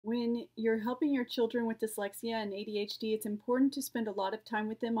When you're helping your children with dyslexia and ADHD, it's important to spend a lot of time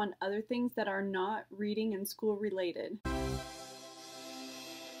with them on other things that are not reading and school related.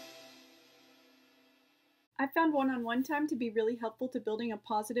 I found one-on-one time to be really helpful to building a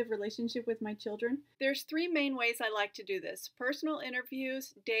positive relationship with my children. There's three main ways I like to do this: personal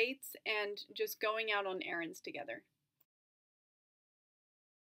interviews, dates, and just going out on errands together.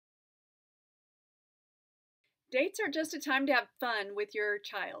 Dates are just a time to have fun with your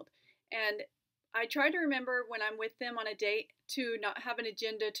child. And I try to remember when I'm with them on a date to not have an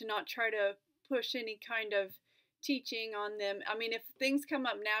agenda, to not try to push any kind of teaching on them. I mean, if things come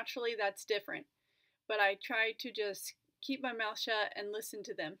up naturally, that's different. But I try to just keep my mouth shut and listen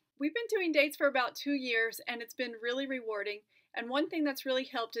to them. We've been doing dates for about 2 years, and it's been really rewarding. And one thing that's really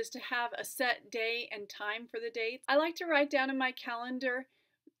helped is to have a set day and time for the dates. I like to write down in my calendar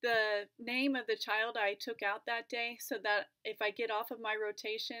the name of the child I took out that day, so that if I get off of my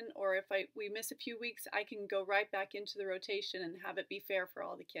rotation or if we miss a few weeks, I can go right back into the rotation and have it be fair for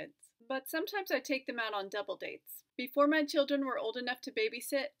all the kids. But sometimes I take them out on double dates. Before my children were old enough to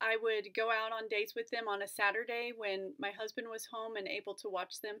babysit, I would go out on dates with them on a Saturday when my husband was home and able to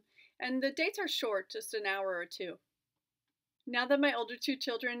watch them. And the dates are short, just an hour or two. Now that my older two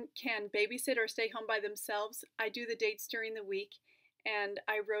children can babysit or stay home by themselves, I do the dates during the week. And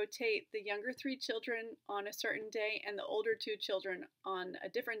I rotate the younger 3 children on a certain day and the older 2 children on a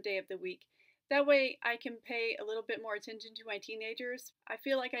different day of the week. That way I can pay a little bit more attention to my teenagers. I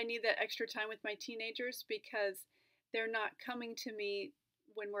feel like I need that extra time with my teenagers because they're not coming to me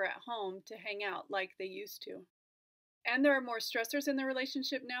when we're at home to hang out like they used to. And there are more stressors in the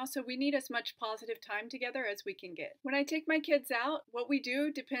relationship now, so we need as much positive time together as we can get. When I take my kids out, what we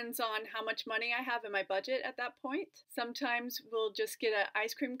do depends on how much money I have in my budget at that point. Sometimes we'll just get an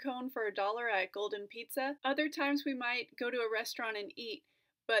ice cream cone for $1 at Golden Pizza. Other times we might go to a restaurant and eat,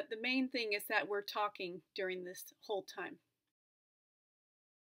 but the main thing is that we're talking during this whole time.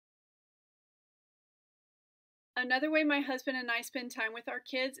 Another way my husband and I spend time with our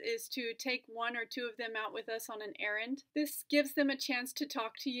kids is to take 1 or 2 of them out with us on an errand. This gives them a chance to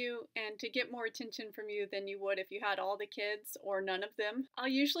talk to you and to get more attention from you than you would if you had all the kids or none of them. I'll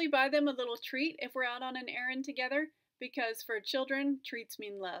usually buy them a little treat if we're out on an errand together, because for children, treats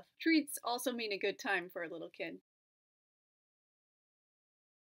mean love. Treats also mean a good time for a little kid.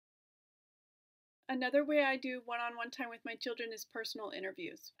 Another way I do one-on-one time with my children is personal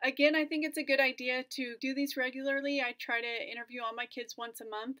interviews. Again, I think it's a good idea to do these regularly. I try to interview all my kids once a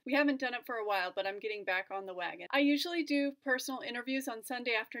month. We haven't done it for a while, but I'm getting back on the wagon. I usually do personal interviews on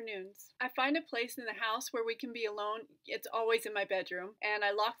Sunday afternoons. I find a place in the house where we can be alone. It's always in my bedroom. And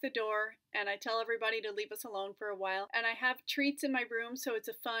I lock the door and I tell everybody to leave us alone for a while. And I have treats in my room, so it's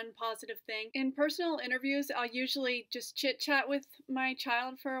a fun, positive thing. In personal interviews, I'll usually just chit-chat with my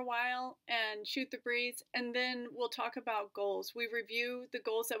child for a while and shoot the breeze, and then we'll talk about goals. We review the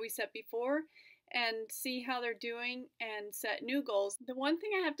goals that we set before and see how they're doing and set new goals. The one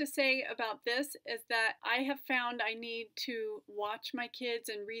thing I have to say about this is that I have found I need to watch my kids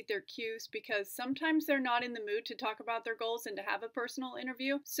and read their cues, because sometimes they're not in the mood to talk about their goals and to have a personal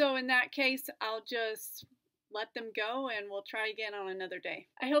interview. So in that case, I'll just let them go and we'll try again on another day.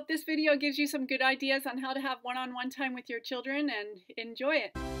 I hope this video gives you some good ideas on how to have one-on-one time with your children, and enjoy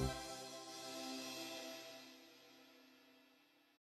it.